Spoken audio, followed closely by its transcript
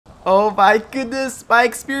Oh my goodness, my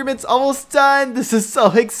experiment's almost done. This is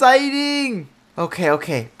so exciting.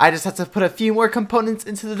 Okay. I just have to put a few more components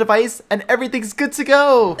into the device and everything's good to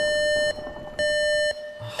go.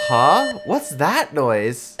 Huh? What's that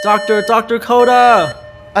noise? Dr. Koda!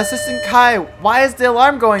 Assistant Kai, why is the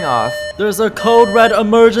alarm going off? There's a code red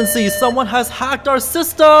emergency. Someone has hacked our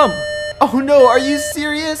system. Oh no, are you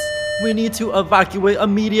serious? We need to evacuate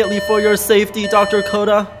immediately for your safety, Dr.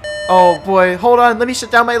 Koda. Oh boy, hold on, let me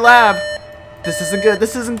shut down my lab. This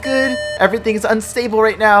isn't good. Everything's unstable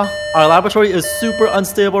right now. Our laboratory is super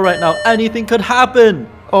unstable right now. Anything could happen.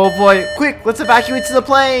 Oh boy, quick, let's evacuate to the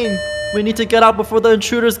plane. We need to get out before the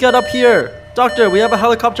intruders get up here. Doctor, we have a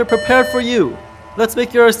helicopter prepared for you. Let's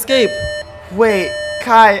make your escape. Wait,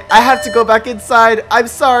 Kai, I have to go back inside. I'm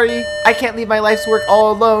sorry. I can't leave my life's work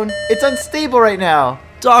all alone. It's unstable right now.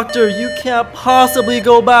 Doctor, you can't possibly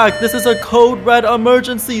go back. This is a code red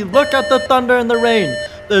emergency. Look at the thunder and the rain.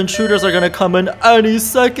 The intruders are gonna come in any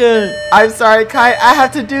second. I'm sorry, Kai. I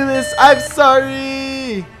have to do this. I'm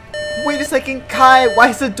sorry. Wait a second, Kai. Why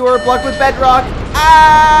is the door blocked with bedrock?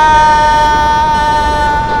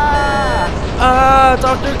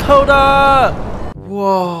 Dr. Koda!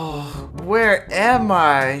 Whoa, where am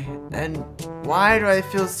I? And why do I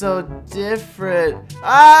feel so different?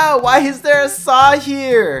 Why is there a saw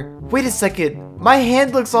here? Wait a second, my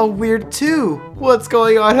hand looks all weird too. What's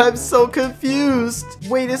going on? I'm so confused.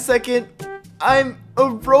 Wait a second, I'm a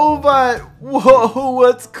robot. Whoa,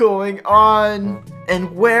 what's going on?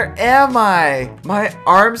 And where am I? My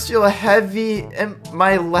arms feel heavy and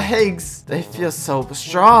my legs, they feel so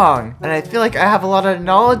strong. And I feel like I have a lot of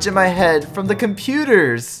knowledge in my head from the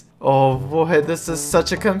computers. Oh boy, this is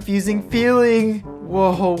such a confusing feeling.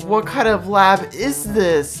 Whoa, what kind of lab is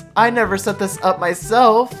this? I never set this up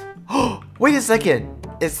myself. Wait a second,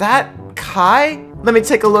 is that Kai? Let me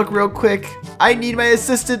take a look real quick. I need my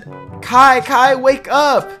assistant. Kai, wake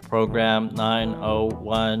up! Program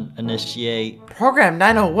 901, initiate. Program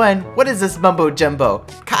 901? What is this mumbo jumbo?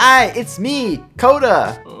 Kai, it's me,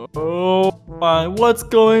 Koda. Oh my, what's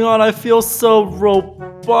going on? I feel so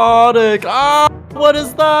robotic. What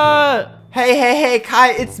is that? Hey,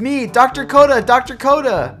 Kai, it's me, Dr. Koda. Dr.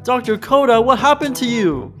 Koda, what happened to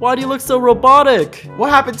you? Why do you look so robotic? What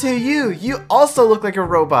happened to you? You also look like a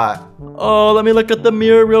robot. Oh, let me look at the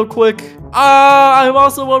mirror real quick. I'm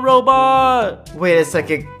also a robot. Wait a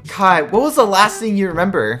second, Kai, what was the last thing you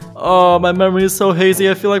remember? Oh, my memory is so hazy.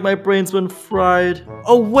 I feel like my brain's been fried.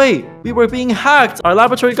 Oh wait, we were being hacked. Our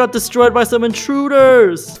laboratory got destroyed by some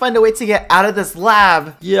intruders. Let's find a way to get out of this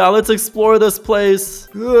lab. Yeah, let's explore this place.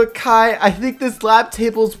 Kai, I think this lab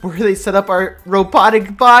table's where they set up our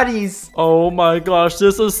robotic bodies. Oh my gosh,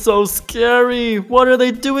 this is so scary. What are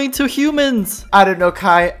they doing to humans? I don't know,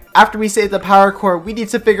 Kai. After we save the power core, we need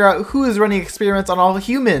to figure out who is running experiments on all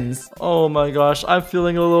humans. Oh my gosh, I'm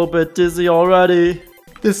feeling a little bit dizzy already.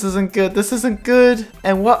 This isn't good.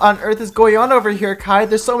 And what on earth is going on over here, Kai?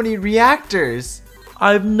 There's so many reactors.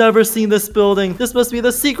 I've never seen this building. This must be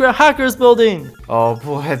the secret hackers building. Oh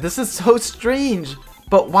boy, this is so strange.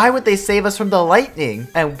 But why would they save us from the lightning?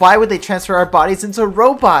 And why would they transfer our bodies into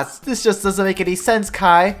robots? This just doesn't make any sense,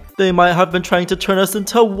 Kai. They might have been trying to turn us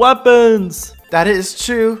into weapons. That is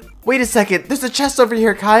true. Wait a second, there's a chest over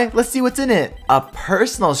here, Kai. Let's see what's in it. A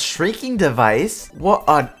personal shrinking device? What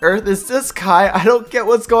on earth is this, Kai? I don't get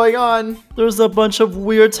what's going on. There's a bunch of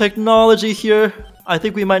weird technology here. I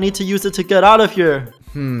think we might need to use it to get out of here.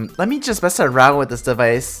 Let me just mess around with this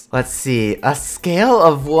device. Let's see, a scale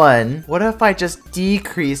of 1. What if I just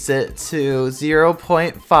decrease it to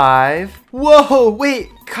 0.5? Whoa, wait,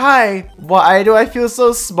 Kai, why do I feel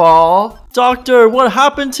so small? Doctor, what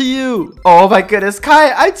happened to you? Oh my goodness,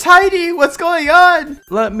 Kai, I'm tiny. What's going on?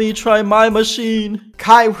 Let me try my machine.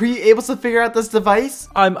 Kai, were you able to figure out this device?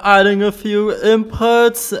 I'm adding a few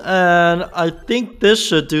inputs and I think this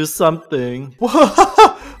should do something.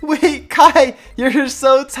 Whoa, wait, Kai, you're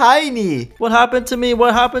so tiny. What happened to me?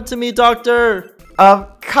 What happened to me, doctor?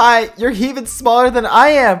 Kai, you're even smaller than I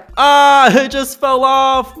am. It just fell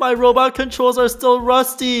off. My robot controls are still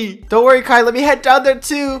rusty. Don't worry, Kai, let me head down there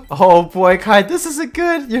too. Oh boy, Kai, this isn't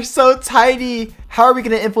good. You're so tiny. How are we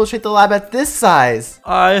gonna infiltrate the lab at this size?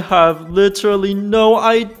 I have literally no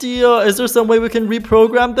idea. Is there some way we can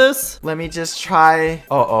reprogram this? Let me just try.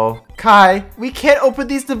 Uh-oh. Kai, we can't open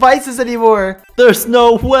these devices anymore. There's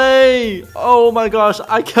no way. Oh my gosh,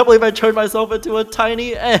 I can't believe I turned myself into a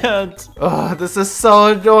tiny ant. Oh, this is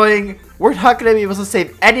so annoying. We're not gonna be able to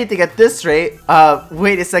save anything at this rate.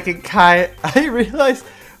 Wait a second, Kai. I realize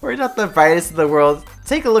we're not the brightest in the world.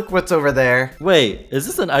 Take a look what's over there. Wait, is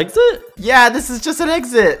this an exit? Yeah, this is just an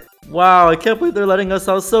exit. Wow, I can't believe they're letting us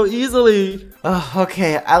out so easily. Oh,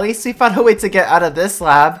 okay, at least we found a way to get out of this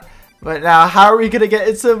lab. But now, how are we gonna get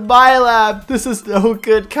into my lab? This is no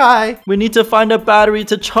good, Kai. We need to find a battery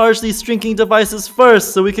to charge these shrinking devices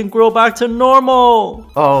first so we can grow back to normal.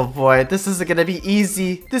 Oh boy, this isn't gonna be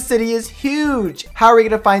easy. This city is huge. How are we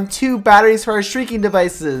gonna find 2 batteries for our shrinking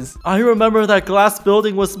devices? I remember that glass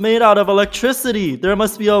building was made out of electricity. There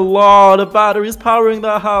must be a lot of batteries powering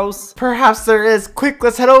that house. Perhaps there is. Quick,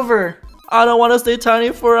 let's head over. I don't want to stay tiny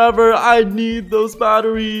forever. I need those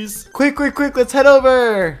batteries. Quick, let's head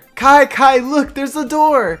over. Kai, look, there's a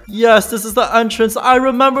door. Yes, this is the entrance. I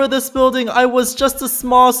remember this building. I was just a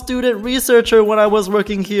small student researcher when I was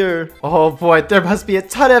working here. Oh boy, there must be a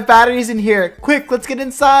ton of batteries in here. Quick, let's get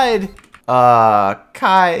inside.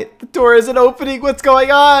 Kai, the door isn't opening. What's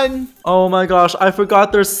going on? Oh my gosh, I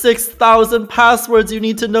forgot there's 6,000 passwords you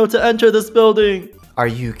need to know to enter this building. Are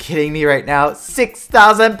you kidding me right now?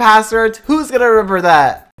 6,000 passwords? Who's gonna remember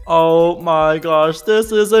that? Oh my gosh,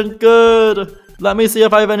 this isn't good. Let me see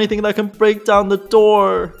if I have anything that can break down the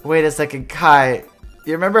door. Wait a second, Kai.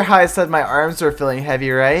 You remember how I said my arms were feeling heavy,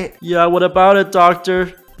 right? Yeah, what about it,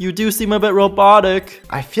 Doctor? You do seem a bit robotic.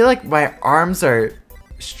 I feel like my arms are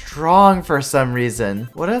strong for some reason.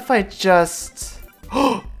 What if I just...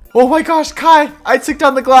 Oh my gosh, Kai! I took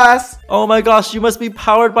down the glass! Oh my gosh, you must be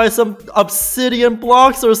powered by some obsidian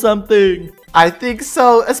blocks or something. I think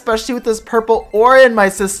so, especially with this purple ore in my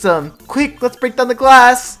system. Quick, let's break down the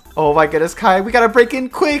glass! Oh my goodness, Kai, we gotta break in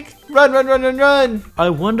quick! Run! I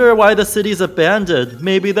wonder why the city's abandoned.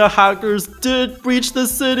 Maybe the hackers did breach the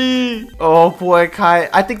city. Oh boy, Kai,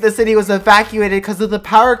 I think the city was evacuated because of the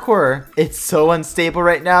power core. It's so unstable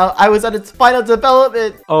right now. I was at its final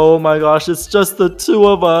development. Oh my gosh, it's just the 2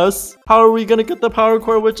 of us. How are we gonna get the power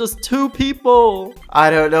core with just 2 people? I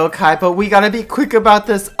don't know, Kai, but we gotta be quick about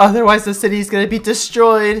this. Otherwise, the city's gonna be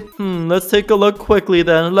destroyed. Let's take a look quickly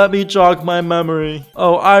then. Let me jog my memory.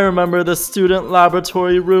 Oh, I remember the student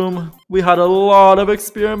laboratory room. We had a lot of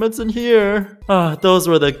experiments in here. Those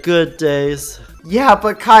were the good days. Yeah,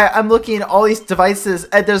 but Kai, I'm looking at all these devices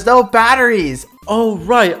and there's no batteries. Oh,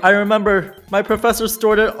 right. I remember. My professor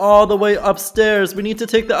stored it all the way upstairs. We need to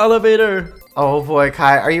take the elevator. Oh boy,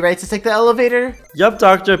 Kai, are you ready to take the elevator? Yep,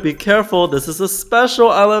 Doctor. Be careful. This is a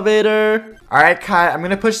special elevator. Alright, Kai, I'm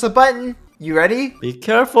gonna push the button. You ready? Be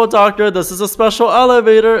careful, Doctor. This is a special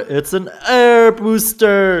elevator. It's an air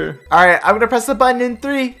booster. Alright, I'm gonna press the button in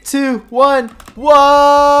 3, 2, 1.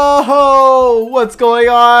 Whoa! What's going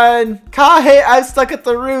on? Kai, I'm stuck at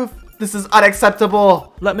the roof. This is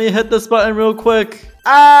unacceptable. Let me hit this button real quick.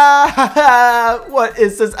 What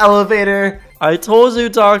is this elevator? I told you,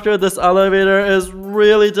 Doctor, this elevator is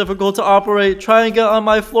really difficult to operate. Try and get on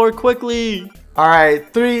my floor quickly.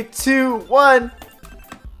 Alright, 3, 2, 1.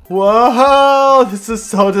 Whoa, this is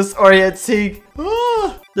so disorienting.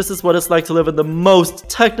 This is what it's like to live in the most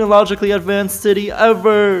technologically advanced city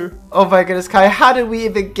ever. Oh my goodness, Kai, how did we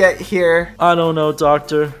even get here? I don't know,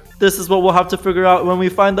 Doctor. This is what we'll have to figure out when we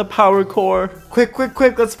find the power core. Quick,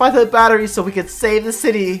 let's find the battery so we can save the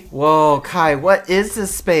city. Whoa, Kai, what is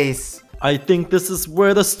this space? I think this is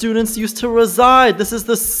where the students used to reside. This is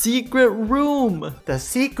the secret room. The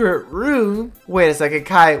secret room? Wait a second,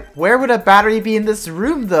 Kai. Where would a battery be in this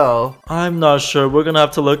room, though? I'm not sure. We're gonna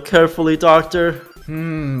have to look carefully, Doctor.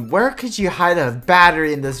 Where could you hide a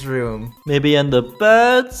battery in this room? Maybe in the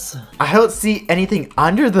beds? I don't see anything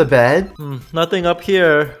under the bed. Nothing up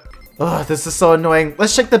here. Ugh, this is so annoying.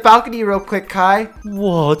 Let's check the balcony real quick, Kai.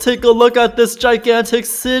 Whoa, take a look at this gigantic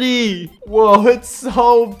city. Whoa, it's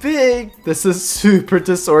so big. This is super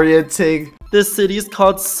disorienting. This city's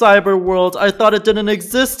called Cyber World. I thought it didn't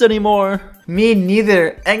exist anymore. Me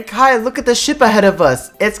neither. And Kai, look at the ship ahead of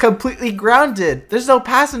us. It's completely grounded. There's no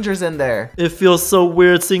passengers in there. It feels so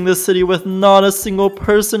weird seeing this city with not a single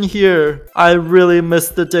person here. I really miss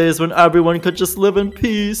the days when everyone could just live in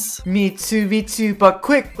peace. Me too. But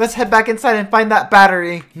quick, let's head back inside and find that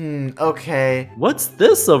battery. Okay. What's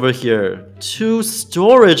this over here? 2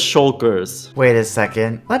 storage shulkers. Wait a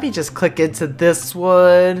second. Let me just click into this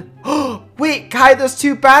one. Wait, Kai, there's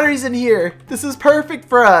 2 batteries in here. This is perfect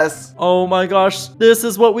for us. Oh my gosh, this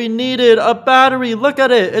is what we needed. A battery. Look at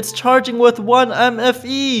it. It's charging with 1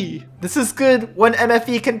 MFE. This is good. 1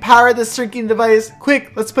 MFE can power this shrinking device.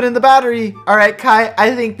 Quick, let's put in the battery. Alright, Kai,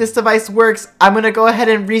 I think this device works. I'm gonna go ahead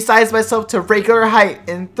and resize myself to regular height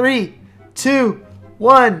in 3, 2,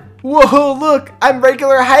 1. Whoa, look, I'm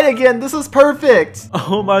regular height again. This is perfect.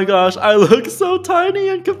 Oh my gosh, I look so tiny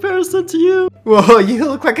in comparison to you. Whoa, you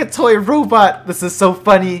look like a toy robot. This is so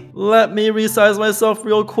funny. Let me resize myself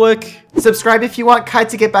real quick. Subscribe if you want Kai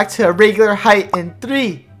to get back to a regular height in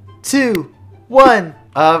 3, 2, 1.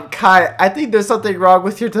 Kai, I think there's something wrong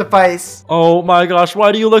with your device. Oh my gosh,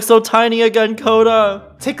 why do you look so tiny again, Koda?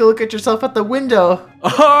 Take a look at yourself at the window.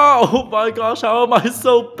 Oh my gosh, how am I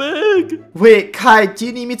so big? Wait, Kai, do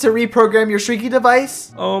you need me to reprogram your shrinking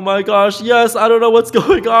device? Oh my gosh, yes, I don't know what's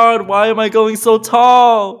going on. Why am I going so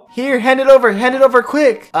tall? Here, hand it over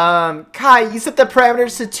quick. Kai, you set the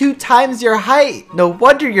parameters to 2 times your height. No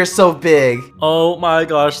wonder you're so big. Oh my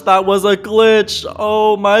gosh, that was a glitch.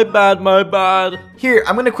 Oh, my bad, my bad. Here,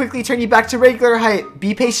 I'm gonna quickly turn you back to regular height.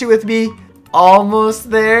 Be patient with me.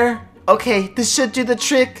 Almost there. Okay, this should do the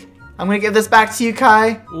trick. I'm gonna give this back to you,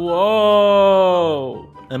 Kai. Whoa.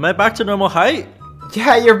 Am I back to normal height?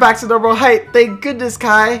 Yeah, you're back to normal height. Thank goodness,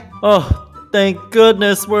 Kai. Oh, thank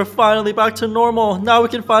goodness. We're finally back to normal. Now we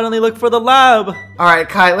can finally look for the lab. Alright,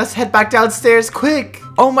 Kai, let's head back downstairs quick.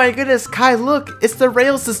 Oh my goodness, Kai, look. It's the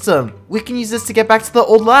rail system. We can use this to get back to the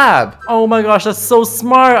old lab. Oh my gosh, that's so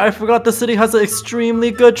smart. I forgot the city has an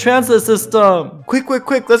extremely good transit system. Quick,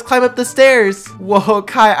 let's climb up the stairs. Whoa,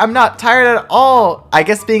 Kai, I'm not tired at all. I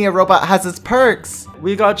guess being a robot has its perks.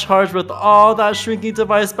 We got charged with all that shrinking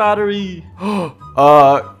device battery.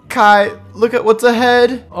 Kai, look at what's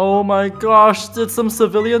ahead. Oh my gosh, did some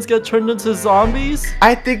civilians get turned into zombies?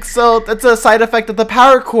 I think so. That's a side effect of the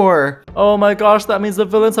power core. Oh my gosh, that means the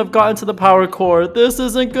villains have gotten to the power core. This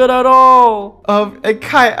isn't good at all. And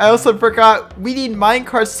Kai, I also forgot, we need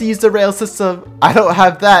minecarts to use the rail system. I don't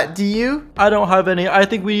have that, do you? I don't have any. I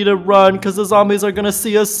think we need to run because the zombies are gonna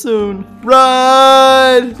see us soon.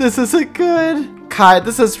 Run! This isn't good. Kai,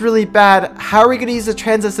 this is really bad. How are we gonna use the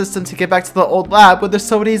transit system to get back to the old lab when there's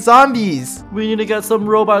so many zombies? We need to get some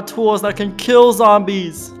robot tools that can kill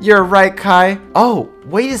zombies. You're right, Kai. Oh,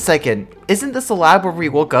 wait a second. Isn't this the lab where we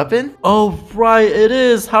woke up in? Oh, right, it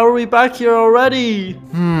is. How are we back here already?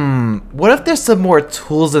 What if there's some more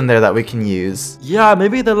tools in there that we can use? Yeah,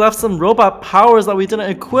 maybe they left some robot powers that we didn't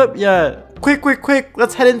equip yet. Quick,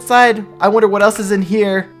 let's head inside. I wonder what else is in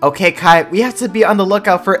here. Okay, Kai, we have to be on the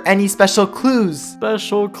lookout for any special clues.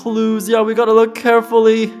 Special clues, yeah, we gotta look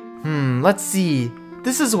carefully. Let's see.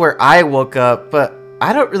 This is where I woke up, but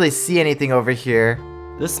I don't really see anything over here.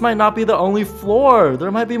 This might not be the only floor.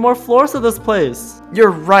 There might be more floors to this place.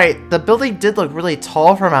 You're right, the building did look really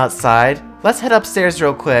tall from outside. Let's head upstairs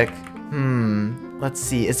real quick. Let's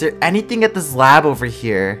see, is there anything at this lab over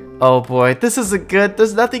here? Oh boy, this isn't good.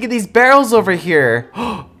 There's nothing in these barrels over here.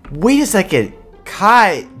 Wait a second.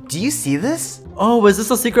 Kai, do you see this? Oh, is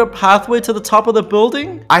this a secret pathway to the top of the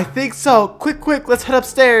building? I think so. Quick, let's head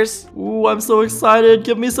upstairs. Ooh, I'm so excited.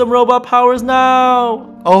 Give me some robot powers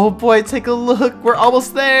now. Oh boy, take a look. We're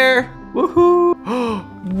almost there. Woohoo.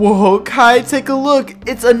 Whoa, Kai, take a look.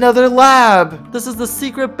 It's another lab. This is the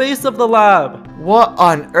secret base of the lab. What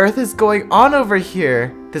on earth is going on over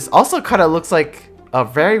here? This also kind of looks like a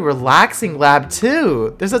very relaxing lab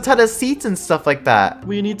too. There's a ton of seats and stuff like that.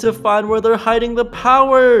 We need to find where they're hiding the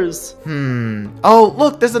powers. Oh,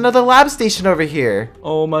 look, there's another lab station over here.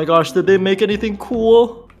 Oh my gosh, did they make anything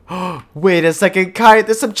cool? Wait a second, Kai,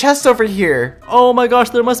 there's some chests over here. Oh my gosh,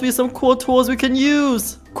 there must be some cool tools we can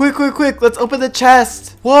use. Quick, let's open the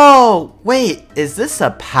chest. Whoa, wait, is this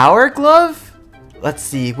a power glove? Let's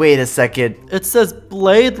see, wait a second. It says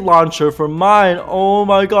blade launcher for mine. Oh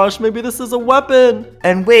my gosh, maybe this is a weapon.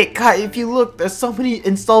 And wait, Kai, if you look, there's so many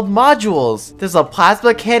installed modules. There's a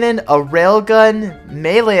plasma cannon, a railgun,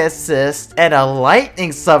 melee assist, and a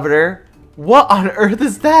lightning summoner. What on earth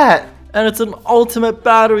is that? And it's an ultimate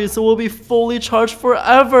battery, so we'll be fully charged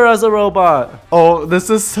forever as a robot. Oh,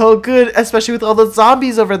 this is so good, especially with all the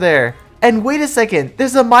zombies over there. And wait a second,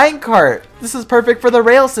 there's a minecart. This is perfect for the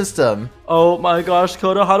rail system. Oh my gosh,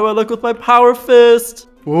 Koda, how do I look with my power fist?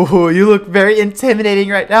 Ooh, you look very intimidating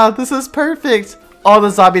right now. This is perfect. All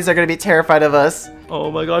the zombies are gonna be terrified of us.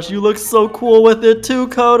 Oh my gosh, you look so cool with it too,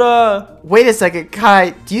 Koda. Wait a second,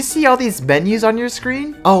 Kai, do you see all these menus on your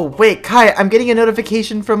screen? Oh, wait, Kai, I'm getting a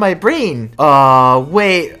notification from my brain.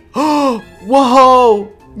 Wait.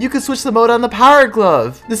 Whoa! You can switch the mode on the power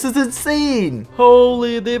glove. This is insane.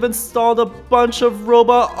 Holy, they've installed a bunch of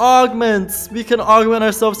robot augments. We can augment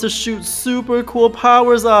ourselves to shoot super cool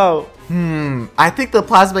powers out. I think the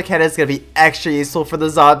plasma cannon is gonna be extra useful for the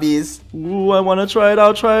zombies. Ooh, I wanna try it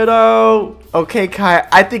out. Okay, Kai,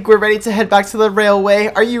 I think we're ready to head back to the railway.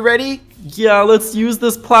 Are you ready? Yeah, let's use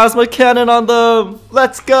this plasma cannon on them.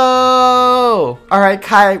 Let's go! Alright,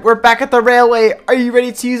 Kai, we're back at the railway. Are you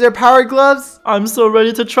ready to use our power gloves? I'm so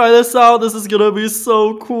ready to try this out. This is gonna be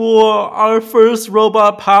so cool. Our first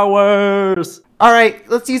robot powers. Alright,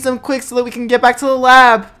 let's use them quick so that we can get back to the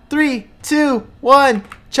lab. 3, 2, 1,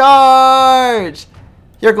 charge!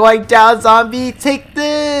 You're going down, zombie. Take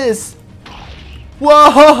this!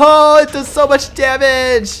 Whoa, it does so much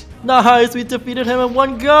damage. Nice, we defeated him in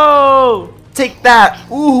one go. Take that.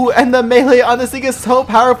 Ooh, and the melee on this thing is so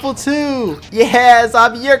powerful too. Yeah,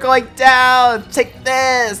 zombie, you're going down. Take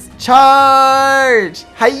this. Charge.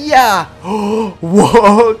 Hiya.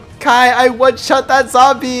 Whoa, Kai, I one-shot that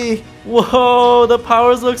zombie. Whoa, the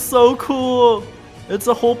powers look so cool. It's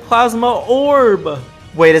a whole plasma orb.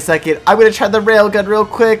 Wait a second. I'm going to try the railgun real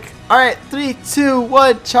quick. All right, 3, 2,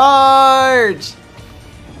 1, charge.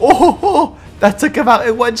 Oh, that took him out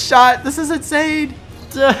in one shot. This is insane.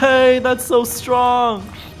 Dang, that's so strong.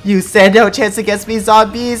 You stand no chance against me,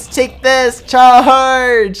 zombies. Take this.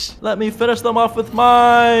 Charge. Let me finish them off with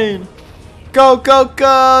mine. Go, go,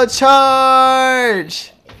 go.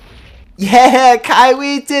 Charge. Yeah, Kai,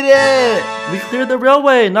 we did it. We cleared the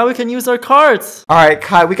railway. Now we can use our carts. All right,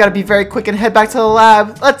 Kai, we got to be very quick and head back to the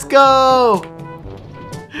lab. Let's go.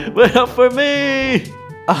 Wait up for me.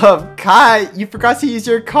 Kai, you forgot to use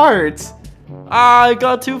your carts. I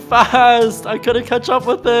got too fast. I couldn't catch up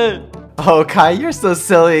with it. Oh, Kai, you're so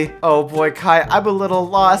silly. Oh boy, Kai, I'm a little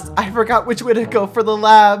lost. I forgot which way to go for the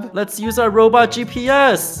lab. Let's use our robot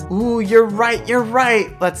GPS. Ooh, you're right, you're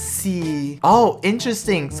right. Let's see. Oh,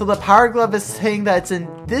 interesting. So the power glove is saying that it's in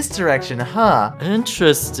this direction, huh?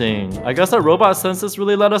 Interesting. I guess our robot senses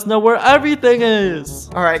really let us know where everything is.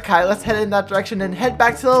 All right, Kai, let's head in that direction and head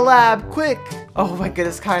back to the lab, quick. Oh my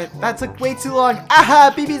goodness, Kai, that took way too long.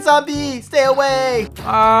 Aha, BB zombie, stay away.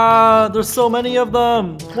 There's so many of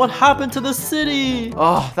them. What happened to the city?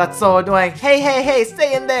 Oh, that's so annoying. Hey, hey, hey,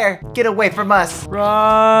 stay in there. Get away from us.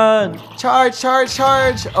 Run. Charge, charge,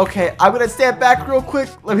 charge. Okay, I'm gonna stand back real quick.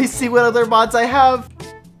 Let me see what other mods I have.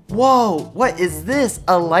 Whoa, what is this?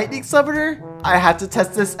 A lightning summoner? I have to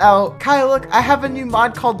test this out. Kai, look, I have a new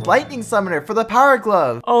mod called Lightning Summoner for the Power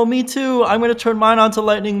Glove. Oh, me too. I'm gonna turn mine on to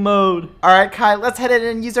lightning mode. Alright, Kai, let's head in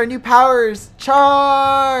and use our new powers.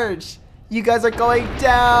 Charge! You guys are going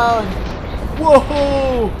down.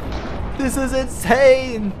 Whoa! This is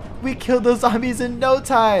insane. We killed those zombies in no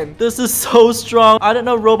time. This is so strong. I didn't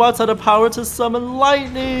know robots had the power to summon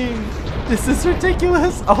lightning. This is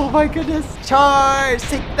ridiculous. Oh my goodness. Charge!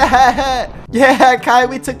 Take that! Yeah, Kai,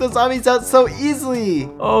 we took those zombies out so easily.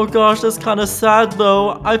 Oh gosh, that's kind of sad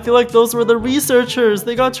though. I feel like those were the researchers.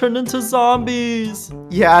 They got turned into zombies.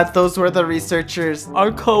 Yeah, those were the researchers.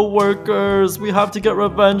 Our co-workers. We have to get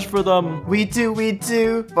revenge for them. We do, we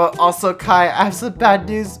do. But also, Kai, I have some bad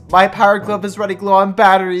news. My power glove is running low on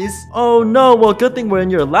batteries. Oh no, well good thing we're in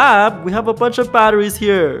your lab. We have a bunch of batteries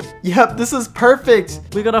here. Yep, this is perfect.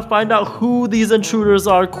 We gotta find out who these intruders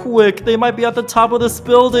are quick. They might be at the top of this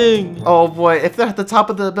building. Oh boy, if they're at the top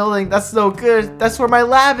of the building, that's no good. That's where my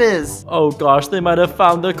lab is. Oh gosh, they might have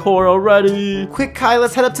found the core already. Quick, Kai,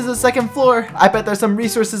 let's head up to the second floor. I bet there's some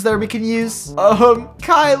resources there we can use.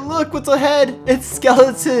 Kai, look what's ahead. It's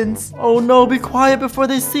skeletons. Oh no, be quiet before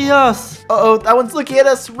they see us. Uh-oh, that one's looking at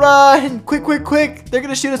us. Run! Quick, quick, quick. They're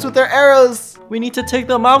gonna shoot us with their arrows. We need to take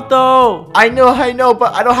them out though. I know,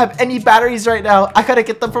 but I don't have any batteries right now. I gotta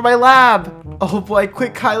get them for my lab. Oh boy,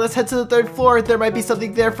 quick, Kai, let's head to the third floor. There might be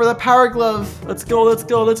something there for the power glove. Let's go, let's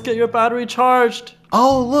go. Let's get your battery charged.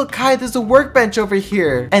 Oh, look, Kai, there's a workbench over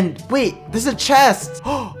here. And wait, there's a chest.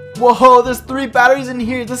 Whoa, there's 3 batteries in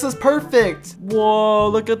here. This is perfect. Whoa,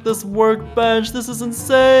 look at this workbench. This is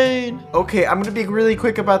insane. Okay, I'm gonna be really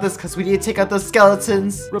quick about this because we need to take out those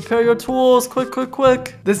skeletons. Repair your tools. Quick, quick,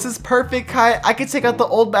 quick. This is perfect, Kai. I can take out the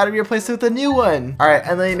old battery, replace it with a new one. All right,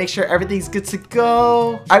 and let me make sure everything's good to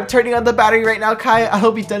go. I'm turning on the battery right now, Kai.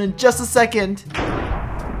 I'll be done in just a second.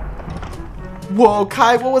 Whoa,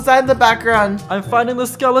 Kai, what was that in the background? I'm finding the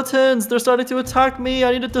skeletons. They're starting to attack me.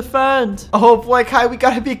 I need to defend. Oh boy, Kai, we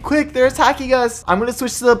gotta be quick. They're attacking us. I'm gonna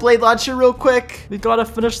switch to the blade launcher real quick. We gotta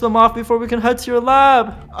finish them off before we can head to your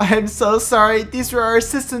lab. I'm so sorry. These were our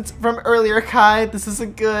assistants from earlier, Kai. This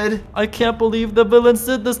isn't good. I can't believe the villains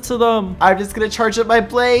did this to them. I'm just gonna charge up my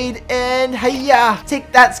blade and hiya!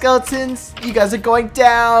 Take that, skeletons. You guys are going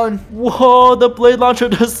down. Whoa, the blade launcher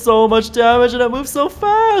does so much damage and it moves so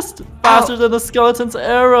fast. Faster than the skeleton's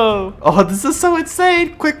arrow. Oh, this is so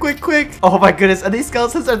insane. Quick, quick, quick. Oh my goodness, and these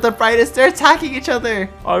skeletons are the brightest. They're attacking each other.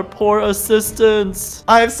 Our poor assistants.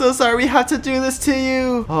 I'm so sorry we have to do this to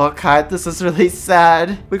you. Oh God, this is really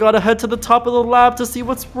sad. We gotta head to the top of the lab to see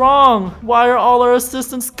what's wrong. Why are all our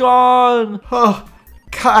assistants gone? Oh,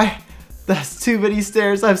 Kai. That's too many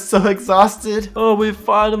stairs. I'm so exhausted. Oh, we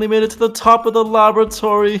finally made it to the top of the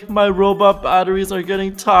laboratory. My robot batteries are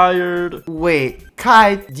getting tired. Wait,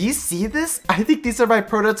 Kai, do you see this? I think these are my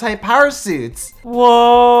prototype power suits.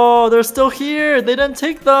 Whoa, they're still here. They didn't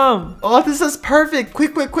take them. Oh, this is perfect.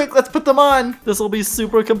 Quick, let's put them on. This will be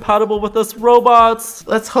super compatible with us robots.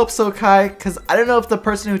 Let's hope so, Kai, because I don't know if the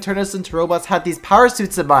person who turned us into robots had these power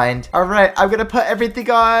suits in mind. All right, I'm gonna put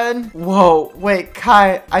everything on. Whoa, wait,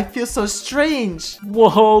 Kai, I feel so strange.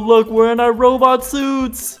 Whoa, look, we're in our robot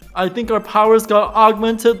suits. I think our powers got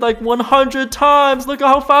augmented like 100 times. Look at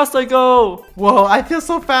how fast I go. Whoa, I feel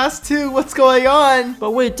so fast too. What's going on?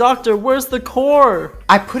 But wait, Doctor, where's the core?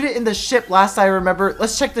 I put it in the ship last I remember.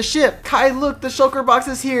 Let's check the ship. Kai, look, the shulker box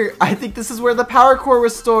is here. I think this is where the power core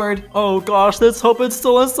was stored. Oh gosh, let's hope it's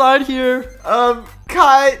still inside here.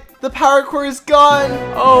 Kai, the power core is gone.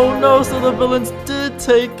 Oh no, so the villains did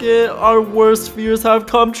take it. Our worst fears have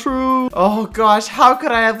come true. Oh gosh, how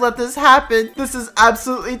could I have let this happen? This is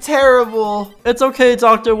absolutely terrible. It's okay,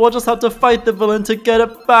 Doctor. We'll just have to fight the villain to get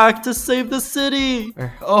it back to save the city.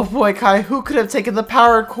 Oh boy, Kai, who could have taken the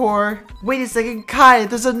power core? Wait a second, Kai,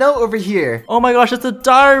 there's a note over here. Oh my gosh, it's a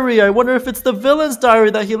diary. I wonder if it's the villain's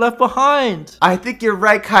diary that he left behind. I think you're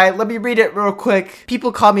right, Kai. Let me read it real quick.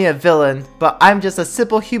 People call me a villain, but I'm just a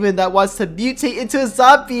simple human that wants to mutate into a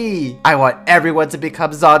zombie. I want everyone to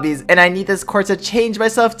become zombies, and I need this core to change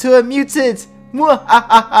myself to a mutant.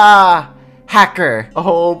 Mwahaha. Hacker.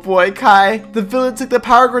 Oh boy, Kai. The villain took the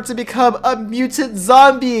power core to become a mutant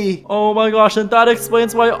zombie. Oh my gosh, and that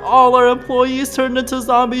explains why all our employees turned into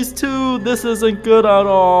zombies too. This isn't good at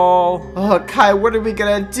all. Oh, Kai, what are we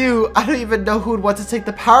gonna do? I don't even know who would want to take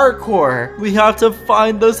the power core. We have to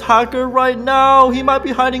find this hacker right now. He might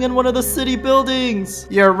be hiding in one of the city buildings.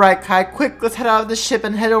 You're right, Kai. Quick, let's head out of the ship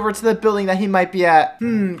and head over to the building that he might be at.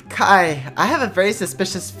 Kai, I have a very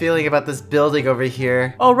suspicious feeling about this building over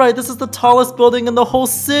here. Oh right, this is the tallest building in the whole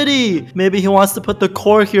city. Maybe he wants to put the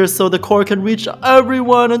core here so the core can reach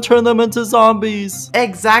everyone and turn them into zombies.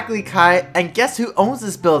 Exactly, Kai. And guess who owns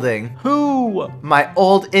this building? Who? My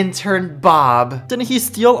old intern, Bob. Didn't he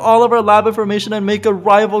steal all of our lab information and make a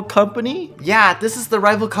rival company? Yeah, this is the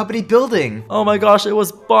rival company building. Oh my gosh, it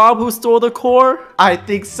was Bob who stole the core? I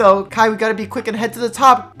think so. Kai, we gotta be quick and head to the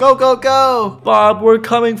top. Go, go, go. Bob, we're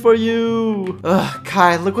coming for you. Ugh,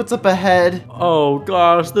 Kai, look what's up ahead. Oh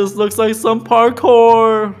gosh, this looks like some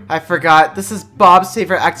parkour. I forgot. This is Bob's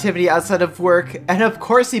favorite activity outside of work. And of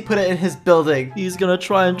course he put it in his building. He's gonna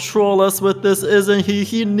try and troll us with this, isn't he?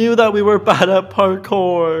 He knew that we were bad at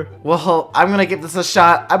parkour. Well, I'm gonna give this a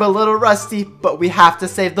shot. I'm a little rusty, but we have to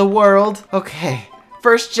save the world. Okay.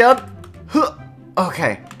 First jump. Huh.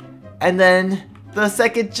 Okay. And then the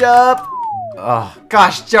second jump. Oh,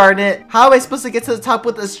 gosh darn it. How am I supposed to get to the top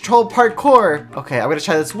with this troll parkour? Okay, I'm gonna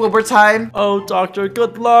try this one more time. Oh, Doctor,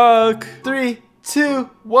 good luck. 3, 2,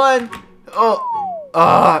 1.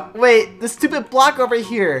 Wait, the stupid block over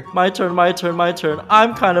here. My turn, my turn, my turn.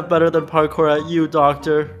 I'm kind of better than parkour at you,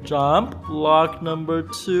 Doctor. Jump. Block number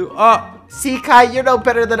 2. See, Kai, you're no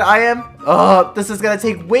better than I am. Oh, this is gonna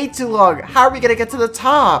take way too long. How are we gonna get to the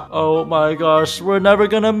top? Oh my gosh, we're never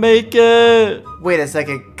gonna make it. Wait a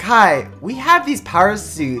second, Kai, we have these power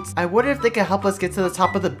suits. I wonder if they can help us get to the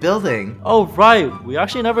top of the building. Oh right, we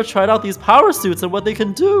actually never tried out these power suits and what they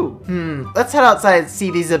can do. Let's head outside and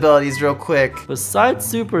see these abilities real quick. Besides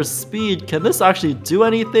super speed, can this actually do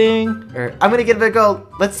anything? I'm gonna give it a go.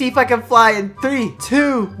 Let's see if I can fly in 3,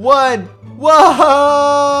 2, 1.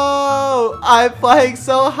 Whoa! I'm flying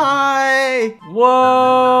so high!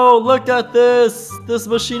 Whoa! Look at this! This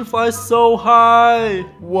machine flies so high!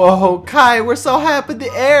 Whoa, Kai, we're so high up in the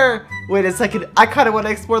air! Wait a second, I kind of want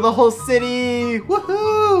to explore the whole city!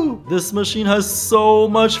 Woohoo! This machine has so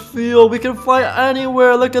much fuel. We can fly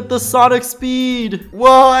anywhere. Look at the sonic speed.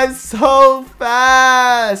 Whoa, I'm so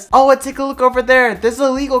fast! Oh, and take a look over there. There's a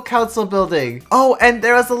legal council building. Oh, and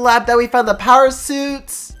there was a lab that we found the power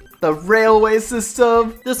suits. The railway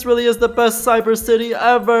system. This really is the best cyber city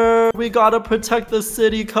ever. We gotta protect the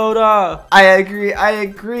city, Koda. I agree, I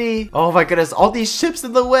agree. Oh my goodness, all these ships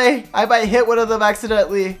in the way. I might hit one of them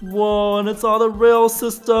accidentally. Whoa, and it's all the rail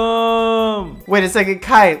system. Wait a second,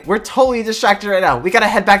 Kai. We're totally distracted right now. We gotta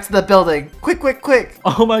head back to the building. Quick, quick, quick.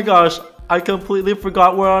 Oh my gosh. I completely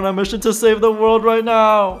forgot we're on a mission to save the world right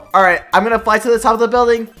now. Alright, I'm gonna fly to the top of the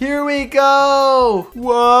building. Here we go.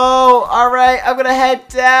 Whoa. Alright, I'm gonna head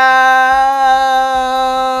down.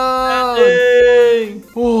 Ending.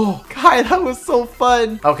 Oh, Kai, Kai, that was so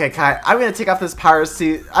fun. Okay, Kai, I'm gonna take off this power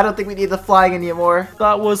suit. I don't think we need the flying anymore.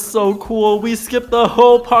 That was so cool. We skipped the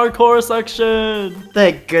whole parkour section.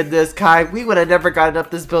 Thank goodness, Kai. We would have never gotten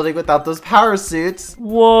up this building without those power suits.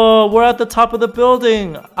 Whoa, we're at the top of the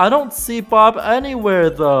building. I don't see Bob anywhere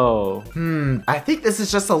though. I think this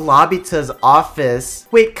is just a lobby to his office.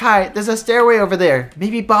 Wait, Kai, there's a stairway over there.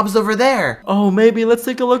 Maybe Bob's over there. Oh, maybe. Let's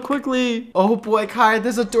take a look quickly. Oh boy, Kai,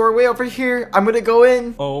 there's a doorway over here. I'm gonna go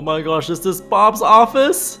in. Oh my gosh, is this Bob's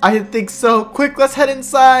office? I think so. Quick, let's head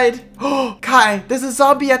inside. Oh, Kai, there's a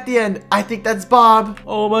zombie at the end. I think that's Bob.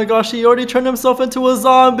 Oh my gosh, he already turned himself into a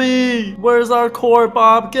zombie. Where's our core,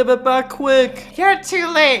 Bob? Give it back quick. You're too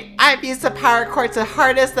late. I've used the power core to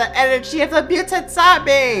harness the energy of the mutant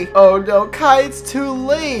zombie. Oh no, Kai, it's too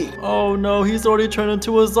late. Oh no, he's already turned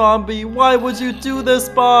into a zombie. Why would you do this,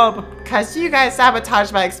 Bob? Because you guys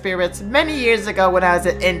sabotaged my experiments many years ago when I was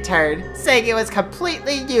an intern, saying it was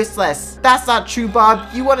completely useless. That's not true,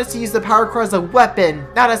 Bob. You want us to use the power core as a weapon,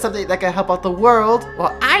 not as something that can help out the world.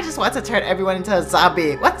 Well, I just want to turn everyone into a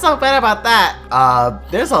zombie. What's so bad about that?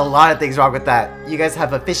 There's a lot of things wrong with that. You guys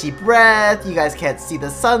have a fishy breath, you guys can't see the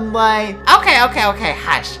sunlight. Okay,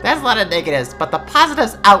 hush. There's a lot of negatives, but the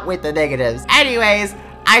positives outweigh the negatives. Anyways,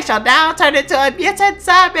 I shall now turn into a mutant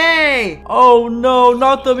zombie! Oh no,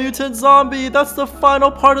 not the mutant zombie! That's the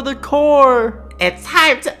final part of the core! It's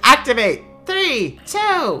time to activate! 3,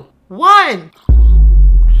 2, 1!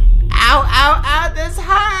 Ow, this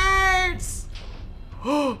hurts!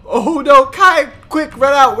 Oh no, Kai! Quick,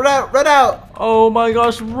 run out! Oh my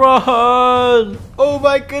gosh, run! Oh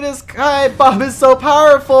my goodness, Kai! Bob is so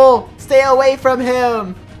powerful! Stay away from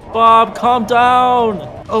him! Bob, calm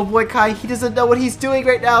down! Oh boy, Kai, he doesn't know what he's doing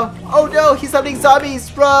right now. Oh no, he's summoning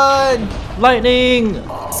zombies, run! Lightning!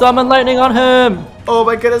 Summon lightning on him! Oh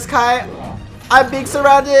my goodness, Kai, I'm being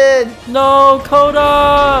surrounded! No,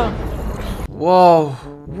 Koda! Whoa,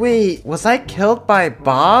 wait, was I killed by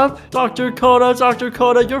Bob? Dr.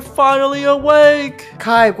 Koda, you're finally awake!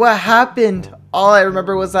 Kai, what happened? All I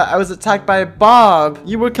remember was that I was attacked by Bob.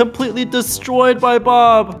 You were completely destroyed by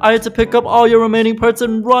Bob. I had to pick up all your remaining parts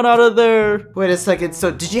and run out of there. Wait a second,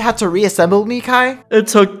 so did you have to reassemble me, Kai? It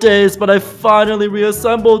took days, but I finally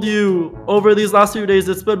reassembled you. Over these last few days,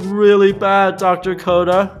 it's been really bad, Dr.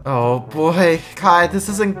 Koda. Oh boy, Kai, this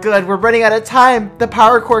isn't good. We're running out of time. The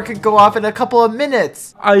power core could go off in a couple of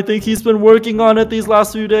minutes. I think he's been working on it these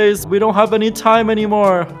last few days. We don't have any time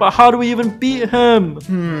anymore. But how do we even beat him?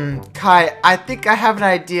 Kai, I think I have an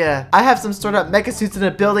idea. I have some stored up mecha suits in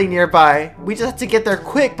a building nearby. We just have to get there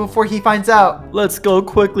quick before he finds out. Let's go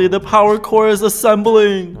quickly. The power core is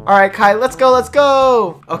assembling. Alright, Kai, let's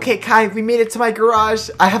go. Okay, Kai, we made it to my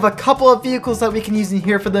garage. I have a couple of vehicles that we can use in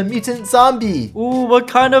here for the mutant zombie. Ooh, what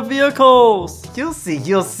kind of vehicles? You'll see.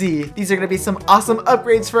 These are gonna be some awesome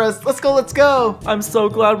upgrades for us. Let's go. I'm so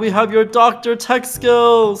glad we have your Dr. Tech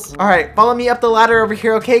skills. Alright, follow me up the ladder over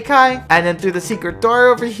here, okay, Kai? And then through the secret door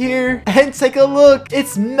over here. And take a look.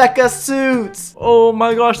 It's mecha suits. Oh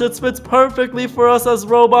my gosh, it fits perfectly for us as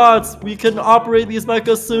robots. We can operate these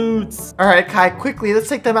mecha suits. Alright, Kai, quickly, let's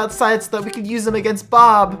take them outside so that we can use them against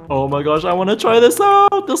Bob. Oh my gosh, I want to try this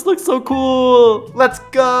out. This looks so cool. Let's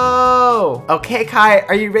go. Okay, Kai,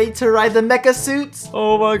 are you ready to ride the mecha suits?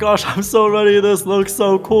 Oh my gosh, I'm so ready. This looks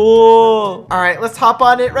so cool. Alright, let's hop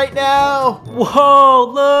on it right now.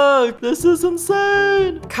 Whoa, look. This is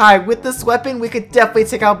insane. Kai, with this weapon, we could definitely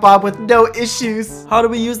take out Bob with no issues. How do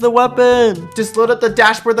we use the weapon? Just load up the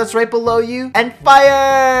dashboard that's right below you and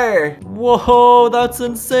fire. Whoa, that's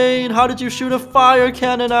insane. How did you shoot a fire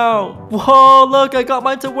cannon out? Whoa, look, I got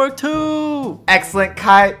mine to work too. Excellent,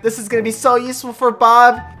 Kai. This is going to be so useful for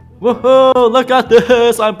Bob. Whoa, look at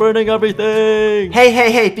this. I'm burning everything.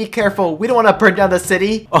 Hey, be careful. We don't want to burn down the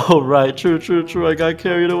city. Oh, right. True. I got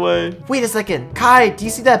carried away. Wait a second. Kai, do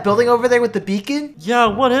you see that building over there with the beacon? Yeah,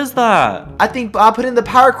 what is that? I think Bob put in the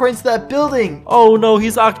power core into that building. Oh no,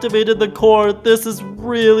 he's activated the core. This is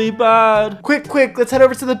really bad. Quick, let's head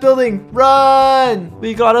over to the building. Run!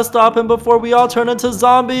 We gotta stop him before we all turn into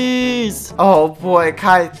zombies. Oh boy,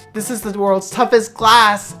 Kai, this is the world's toughest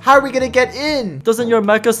glass. How are we gonna get in? Doesn't your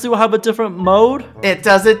mecha suit have a different mode? It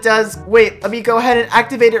does. Wait, let me go ahead and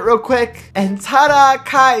activate it real quick. And ta-da,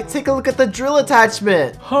 Kai, take a look at the drill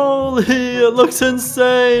attachment. Holy, it looks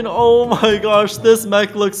insane. Oh my gosh, this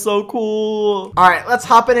mech looks so cool. Alright, let's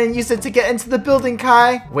hop in and use it to get into the building,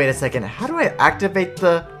 Kai. Wait a second, how do I activate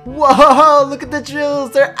the... Whoa, look at the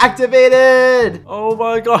drills. They're activated. Oh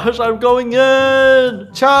my gosh, I'm going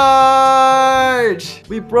in. Charge.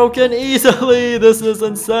 We broke in easily. This is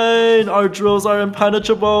insane. Our drills are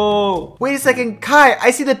impenetrable. Wait a second, Kai. I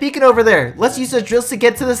see the beacon over there. Let's use the drills to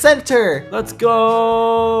get to the center. Let's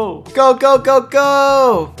go. Go, go, go,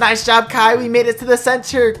 go. Nice job, Kai. We made it to the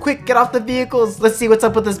center. Quick, get off the vehicles. Let's see what's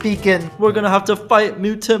up with this beacon. We're gonna have to fight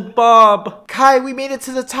Mutant Bob. Kai, we made it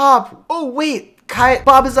to the top. Oh, wait. Kai,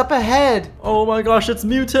 Bob is up ahead. Oh my gosh, it's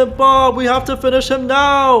Mutant Bob. We have to finish him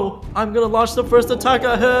now. I'm gonna launch the first attack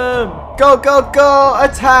at him. Go, go, go.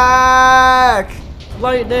 Attack.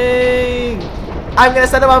 Lightning. I'm gonna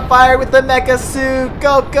set him on fire with the mecha suit.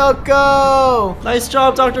 Go, go, go. Nice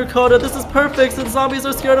job, Dr. Koda. This is perfect since zombies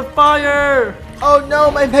are scared of fire. Oh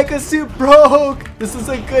no, my mecha suit broke. This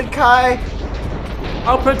isn't good, Kai.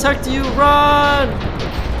 I'll protect you. Run.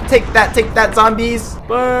 Take that, zombies.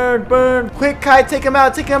 Burn, burn. Quick, Kai, take him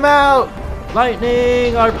out, take him out.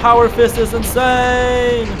 Lightning, our power fist is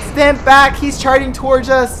insane. Stand back, he's charging towards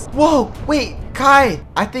us. Whoa, wait, Kai,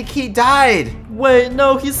 I think he died. Wait,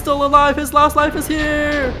 no, he's still alive. His last life is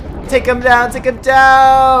here. Take him down, take him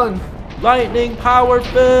down. Lightning power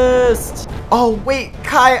fist. Oh, wait,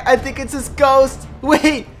 Kai, I think it's his ghost.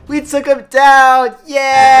 Wait, we took him down.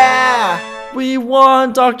 Yeah. We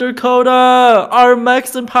won, Dr. Koda. Our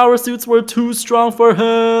mechs and power suits were too strong for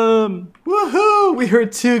him. Woohoo! We were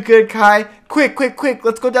too good, Kai. Quick, quick, quick.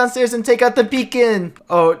 Let's go downstairs and take out the beacon.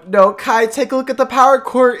 Oh, no, Kai, take a look at the power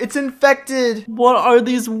core. It's infected. What are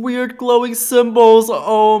these weird glowing symbols?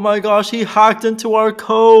 Oh my gosh, he hacked into our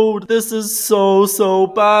code. This is so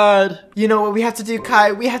bad. You know what we have to do,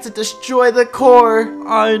 Kai? We have to destroy the core.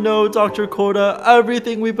 I know, Dr. Koda.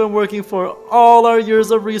 Everything we've been working for, all our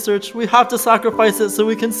years of research, we have to sacrifice it so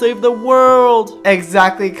we can save the world.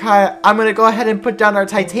 Exactly, Kai. I'm gonna go ahead and put down our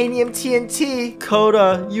titanium TNT.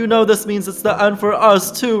 Koda, you know this means it's the end for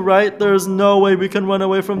us too, right? There's no way we can run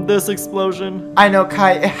away from this explosion. I know,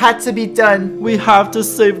 Kai. It had to be done. We have to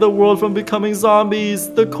save the world from becoming zombies.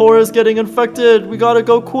 The core is getting infected. We gotta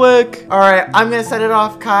go quick. Alright, I'm gonna set it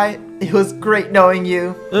off, Kai. It was great knowing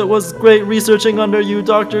you. It was great researching under you,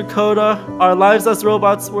 Dr. Koda. Our lives as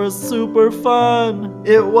robots were super fun.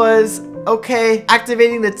 It was. Okay,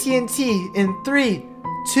 activating the TNT in 3,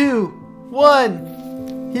 2,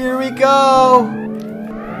 1. Here we go.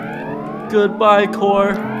 Goodbye,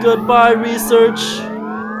 core. Goodbye, research.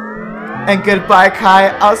 And goodbye, Kai.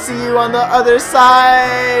 I'll see you on the other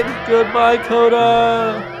side. Goodbye,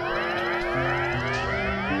 Koda.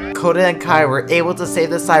 Koda and Kai were able to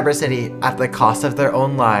save the Cyber City at the cost of their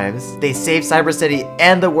own lives. They saved Cyber City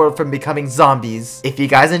and the world from becoming zombies. If you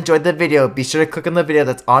guys enjoyed the video, be sure to click on the video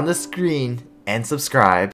that's on the screen and subscribe.